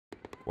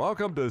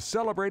Welcome to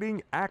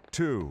Celebrating Act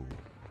Two.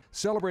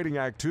 Celebrating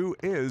Act Two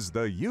is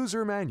the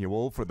user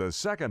manual for the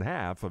second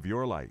half of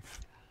your life.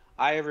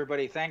 Hi,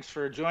 everybody. Thanks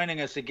for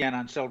joining us again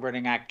on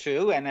Celebrating Act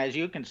Two. And as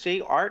you can see,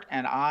 Art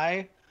and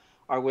I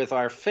are with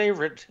our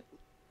favorite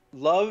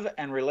love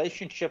and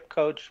relationship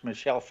coach,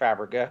 Michelle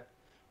Fabrega.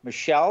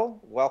 Michelle,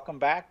 welcome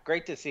back.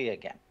 Great to see you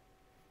again.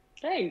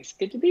 Thanks.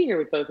 Good to be here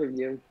with both of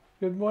you.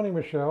 Good morning,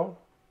 Michelle.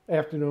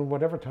 Afternoon,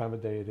 whatever time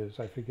of day it is,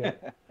 I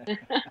forget.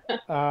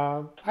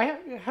 I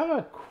have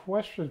a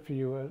question for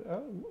you.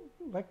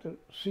 I'd like to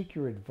seek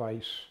your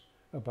advice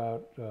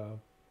about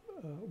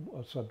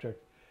a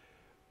subject.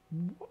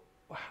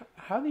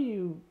 How do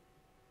you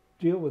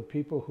deal with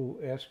people who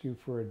ask you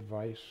for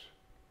advice?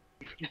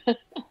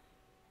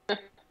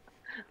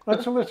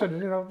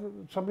 Unsolicited,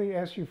 somebody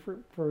asks you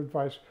for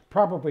advice,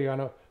 probably on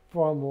a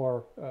far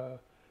more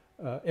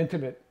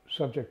intimate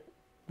subject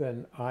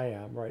than I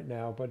am right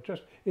now, but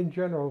just in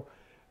general,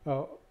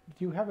 do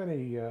you have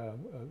any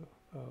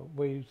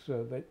ways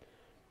that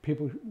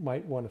people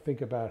might want to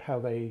think about how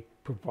they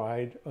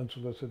provide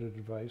unsolicited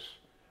advice?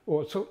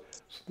 Or so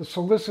the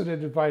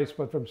solicited advice,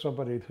 but from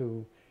somebody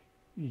who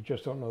you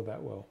just don't know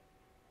that well?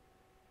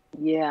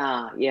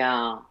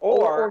 Yeah.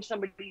 Or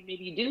somebody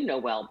maybe you do know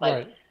well, but...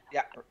 Right.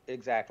 Yeah,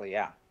 exactly,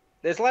 yeah.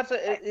 There's lots of,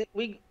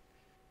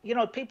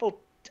 people,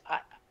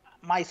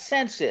 my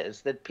sense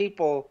is that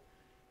people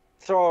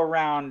throw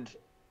around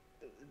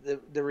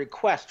the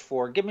request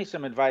for, give me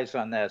some advice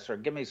on this, or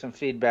give me some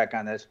feedback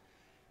on this.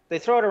 They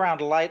throw it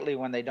around lightly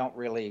when they don't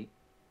really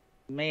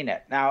mean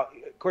it. Now,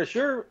 of course,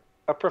 you're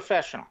a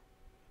professional.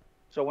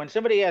 So when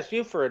somebody asks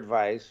you for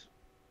advice,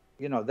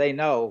 they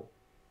know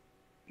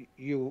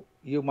you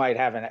might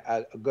have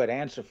a good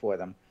answer for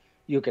them.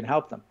 You can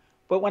help them.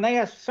 But when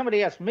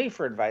somebody asks me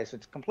for advice,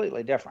 it's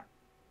completely different.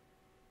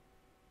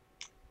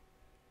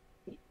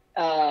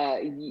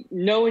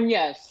 No and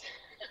yes.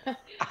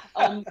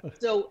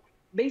 So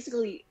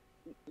basically,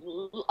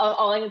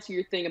 I'll answer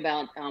your thing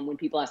about when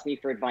people ask me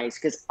for advice,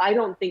 because I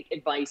don't think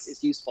advice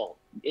is useful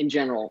in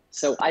general.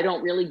 So I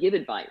don't really give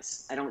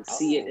advice. I don't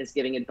see it as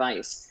giving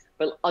advice,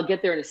 but I'll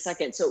get there in a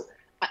second. So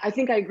I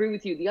think I agree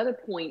with you. The other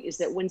point is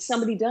that when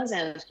somebody does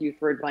ask you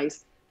for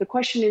advice, the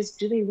question is,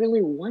 do they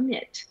really want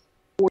it?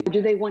 Or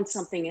do they want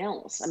something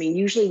else? I mean,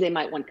 usually they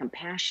might want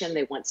compassion.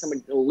 They want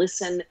somebody to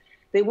listen.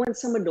 They want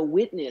someone to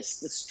witness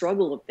the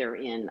struggle that they're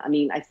in. I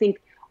mean, I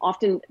think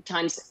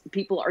oftentimes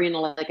people are in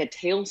like a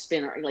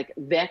tailspin or like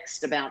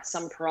vexed about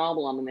some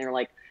problem. And they're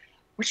like,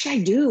 what should I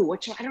do? I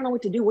don't know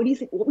what to do. What do you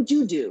think? What would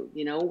you do?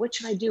 What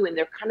should I do? And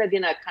they're kind of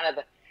in a kind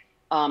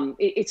of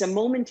it's a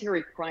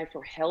momentary cry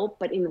for help.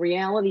 But in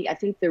reality, I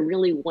think they're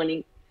really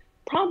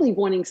probably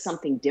wanting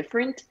something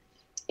different.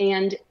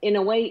 And in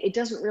a way, it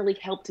doesn't really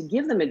help to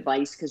give them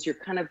advice because you're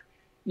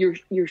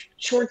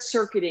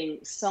short-circuiting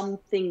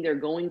something they're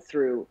going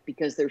through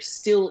because they're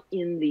still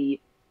in the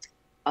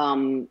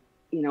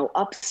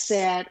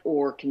upset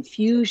or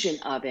confusion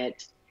of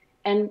it,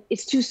 and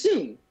it's too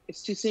soon.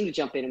 It's too soon to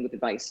jump in with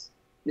advice.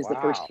 Is the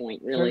first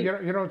point, really.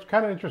 So, it's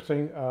kind of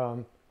interesting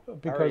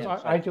because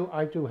I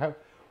do have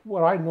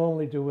what I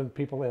normally do when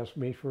people ask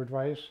me for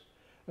advice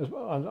is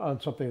on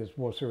something that's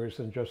more serious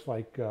than just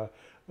like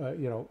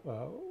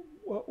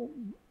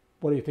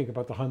what do you think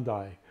about the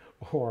Hyundai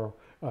or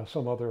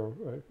some other,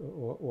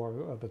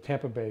 or the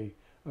Tampa Bay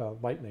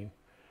Lightning,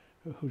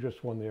 who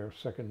just won their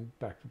second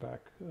back-to-back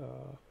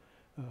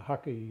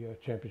hockey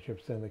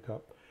championship, Stanley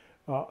Cup.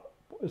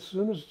 As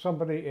soon as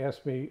somebody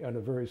asks me on a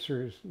very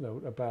serious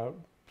note about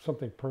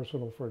something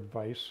personal for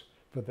advice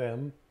for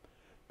them,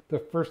 the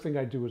first thing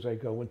I do is I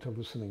go into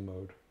listening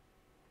mode.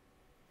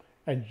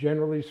 And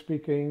generally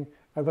speaking,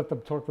 I let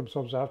them talk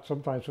themselves out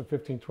sometimes for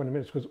 15, 20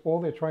 minutes because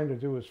all they're trying to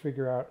do is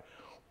figure out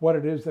what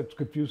it is that's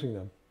confusing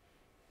them.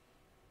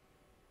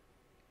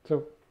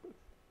 So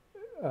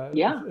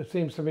it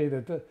seems to me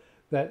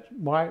that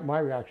my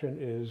reaction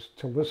is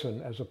to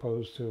listen as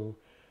opposed to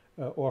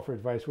offer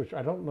advice, which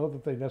I don't know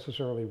that they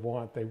necessarily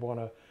want. They want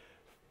to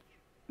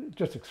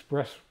just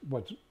express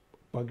what's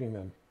bugging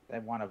them. They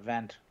want to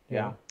vent.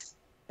 Yeah.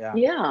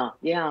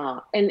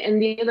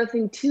 And the other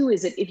thing too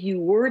is that if you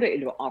were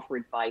to offer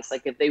advice,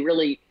 like if they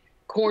really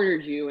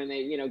cornered you and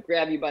they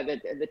grab you by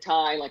the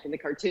tie like in the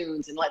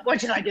cartoons and like,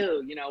 what should I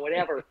do,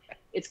 whatever,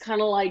 it's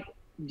kind of like,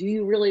 do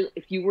you really,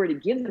 if you were to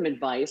give them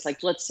advice,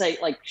 like let's say,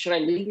 like, should I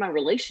leave my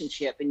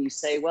relationship? And you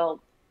say,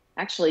 well,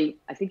 actually,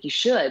 I think you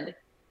should.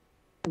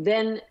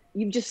 Then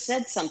you've just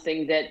said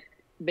something that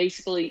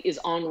basically is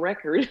on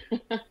record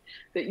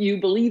that you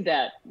believe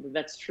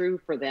that's true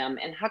for them.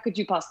 And how could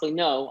you possibly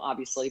know,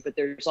 obviously, but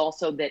there's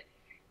also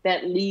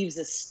that leaves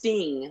a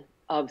sting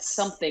of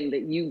something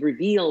that you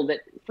reveal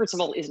that, first of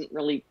all,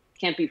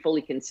 can't be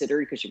fully considered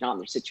because you're not in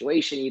their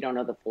situation. You don't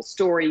know the full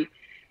story.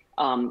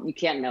 You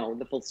can't know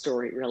the full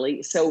story,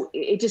 really. So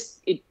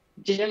it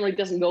generally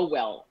doesn't go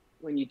well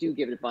when you do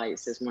give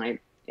advice, is my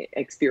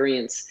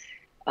experience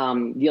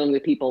dealing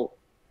with people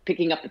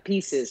picking up the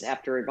pieces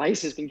after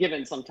advice has been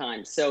given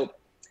sometimes. So,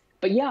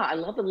 but yeah, I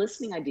love the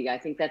listening idea. I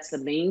think that's the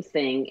main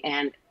thing,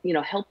 and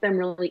help them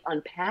really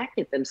unpack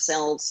it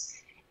themselves,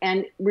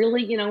 and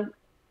really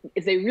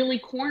if they really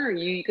corner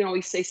you, you can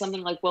always say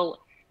something like,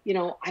 well,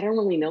 I don't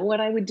really know what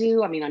I would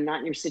do. I mean, I'm not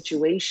in your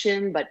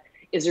situation, but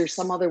is there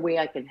some other way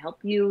I can help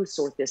you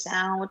sort this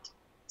out?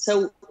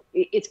 So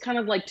it's kind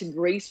of like to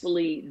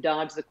gracefully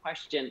dodge the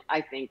question,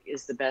 I think,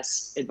 is the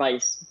best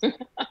advice.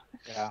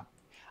 Yeah.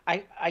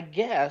 I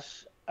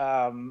guess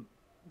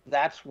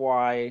that's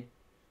why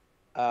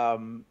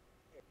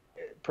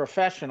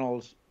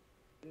professionals,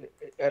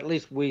 at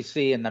least we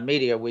see in the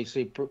media, we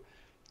see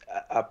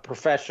a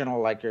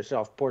professional like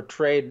yourself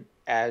portrayed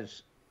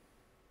as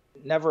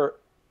never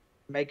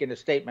making a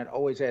statement,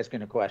 always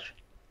asking a question.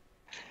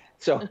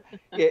 So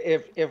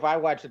if I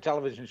watch a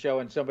television show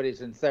and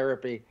somebody's in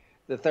therapy,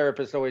 the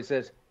therapist always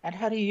says, and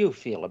how do you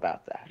feel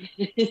about that?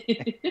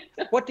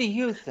 What do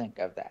you think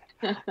of that?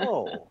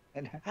 Oh,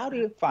 and how do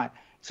you find?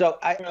 So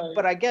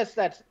but I guess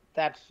that's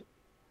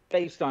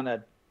based on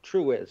a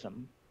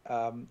truism,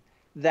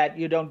 that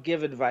you don't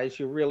give advice,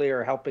 you really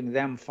are helping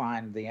them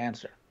find the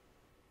answer.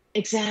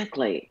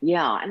 Exactly.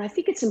 Yeah. And I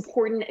think it's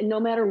important no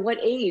matter what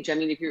age. I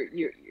mean, if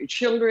your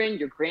children,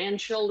 your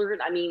grandchildren,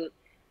 I mean,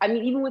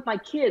 even with my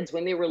kids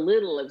when they were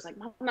little, it was like,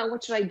 Mama,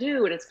 what should I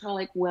do? And it's kind of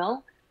like,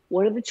 well,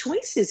 what are the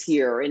choices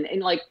here? And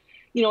like,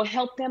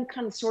 help them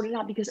kind of sort it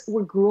out, because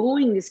we're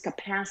growing this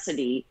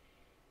capacity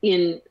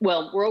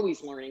we're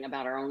always learning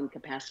about our own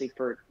capacity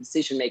for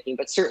decision making,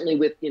 but certainly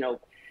with,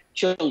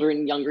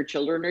 children, younger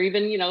children, or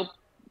even,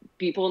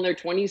 people in their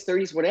 20s,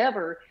 30s,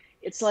 whatever.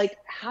 It's like,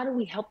 how do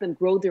we help them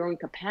grow their own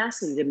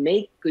capacity to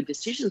make good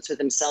decisions for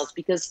themselves?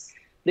 Because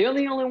they're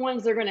the only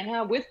ones they're going to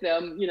have with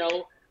them,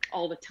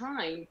 all the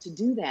time to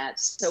do that.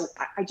 So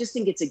I just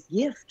think it's a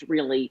gift,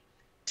 really,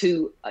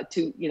 to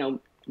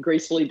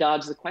gracefully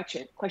dodge the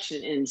question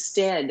and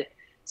instead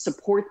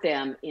support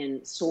them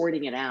in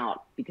sorting it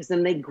out, because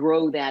then they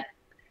grow that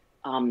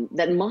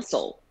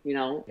muscle,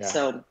 Yeah.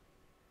 So.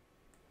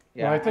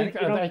 Yeah,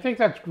 well, I think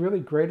that's really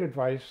great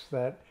advice,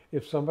 that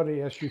if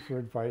somebody asks you for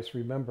advice,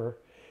 remember,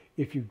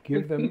 if you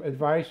give them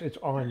advice, it's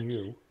on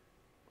you.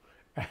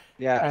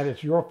 Yeah. And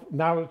it's your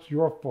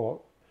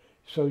fault.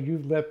 So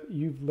you've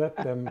let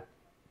them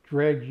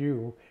drag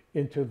you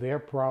into their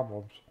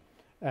problems.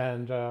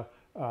 And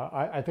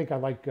I think I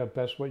like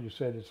best what you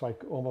said. It's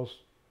like almost,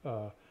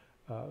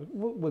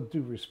 with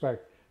due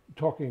respect,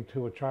 talking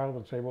to a child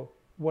and say, well,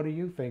 what do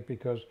you think?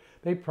 Because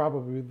they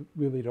probably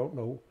really don't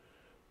know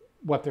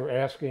what they're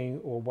asking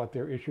or what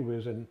their issue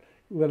is, and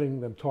letting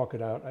them talk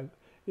it out.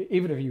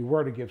 Even if you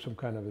were to give some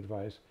kind of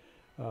advice,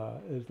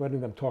 is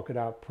letting them talk it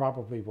out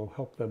probably will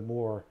help them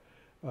more,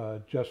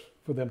 just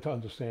for them to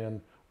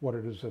understand what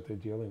it is that they're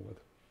dealing with.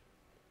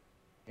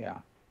 Yeah.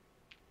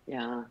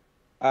 Yeah.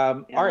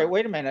 All right,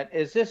 wait a minute.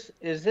 Is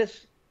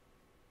this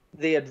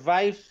the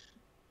advice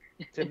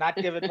to not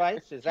give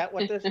advice? Is that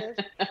what this is?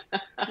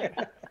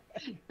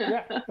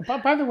 Yeah.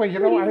 But by the way,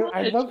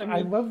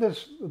 I love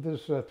this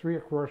 3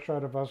 across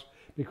shot of us,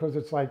 because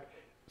it's like,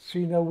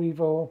 see no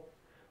evil,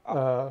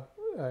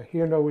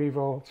 hear no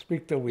evil,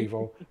 speak no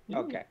evil.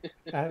 Okay.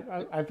 And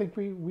I think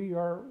we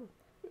are.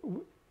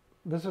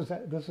 This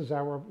is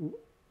our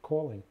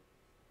calling.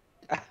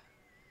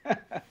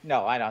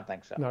 No, I don't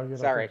think so. No, you don't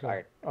Sorry, think so?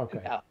 Art.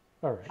 Okay. No.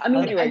 All right. I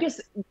mean, Anyway. I guess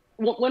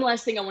one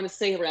last thing I want to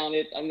say around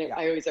it.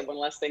 I always have one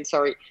last thing.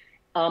 Sorry.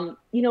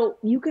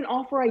 You can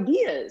offer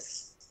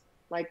ideas.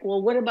 Like,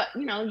 well, what about,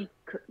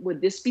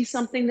 would this be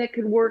something that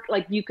could work?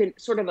 Like, you can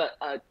sort of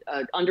a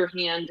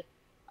underhand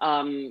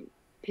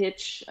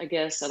pitch, I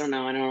guess. I don't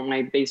know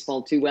my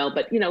baseball too well,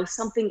 but,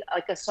 something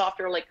like a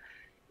softer, like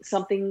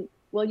something,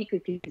 well, you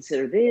could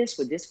consider this.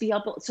 Would this be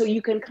helpful? So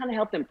you can kind of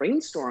help them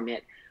brainstorm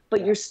it,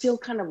 but you're still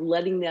kind of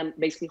letting them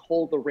basically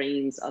hold the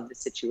reins of the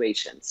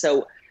situation.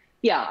 So,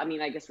 yeah, I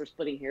mean, I guess we're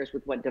splitting hairs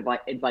with what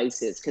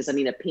advice is, because,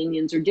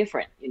 opinions are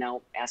different.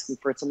 Asking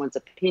for someone's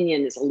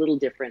opinion is a little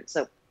different.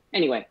 So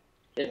anyway.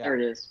 There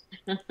it is.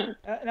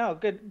 No,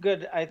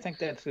 good. I think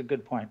that's a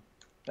good point.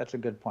 That's a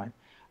good point.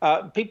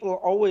 People are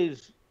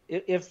always,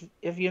 if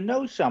you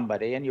know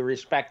somebody and you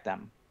respect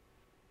them,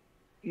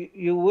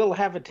 you will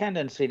have a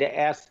tendency to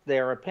ask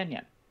their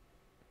opinion.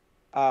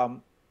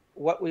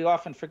 What we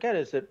often forget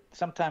is that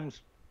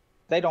sometimes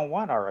they don't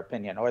want our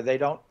opinion, or they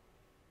don't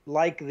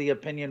like the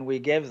opinion we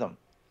give them.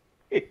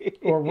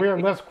 Or we're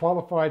less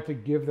qualified to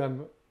give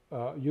them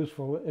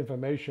useful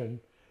information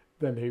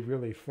than they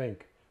really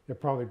think. They're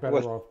probably better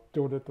off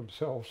doing it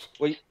themselves.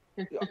 Well,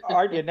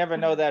 Art, you never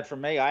know that from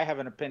me. I have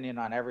an opinion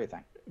on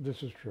everything.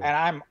 This is true. And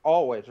I'm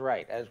always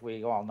right, as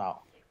we all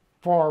know.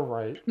 Far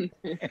right.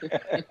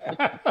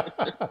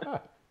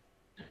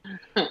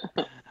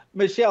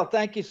 Michelle,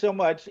 thank you so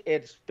much.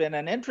 It's been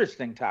an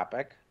interesting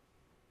topic,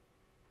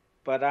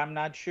 but I'm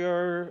not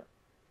sure.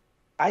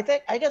 I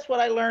guess what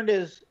I learned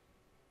is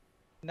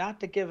not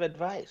to give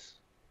advice,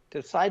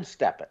 to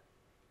sidestep it.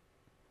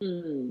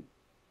 Mm.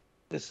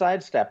 To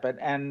sidestep it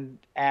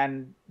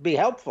and be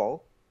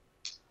helpful.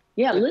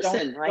 Yeah,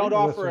 listen, right? Don't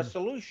offer a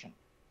solution.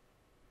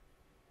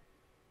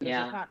 This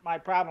Yeah. is not my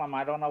problem.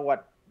 I don't know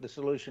what the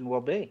solution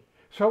will be.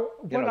 So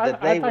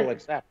that they will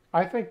accept.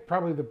 I think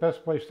probably the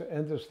best place to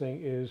end this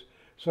thing is,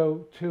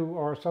 so to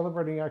our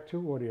Celebrating Act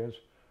 2 audience,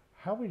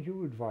 how would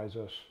you advise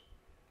us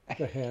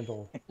to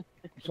handle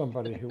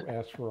somebody who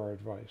asks for our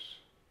advice.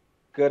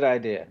 Good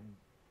idea.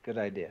 Good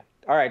idea.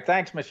 All right.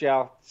 Thanks,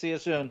 Michelle. See you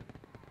soon.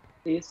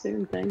 See you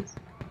soon. Thanks.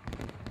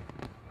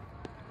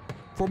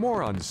 For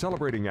more on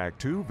Celebrating Act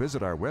Two,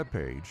 visit our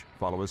webpage,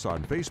 follow us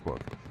on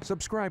Facebook,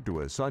 subscribe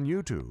to us on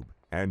YouTube,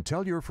 and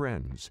tell your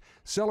friends.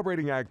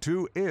 Celebrating Act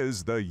Two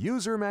is the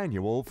user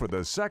manual for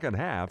the second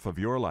half of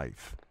your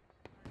life.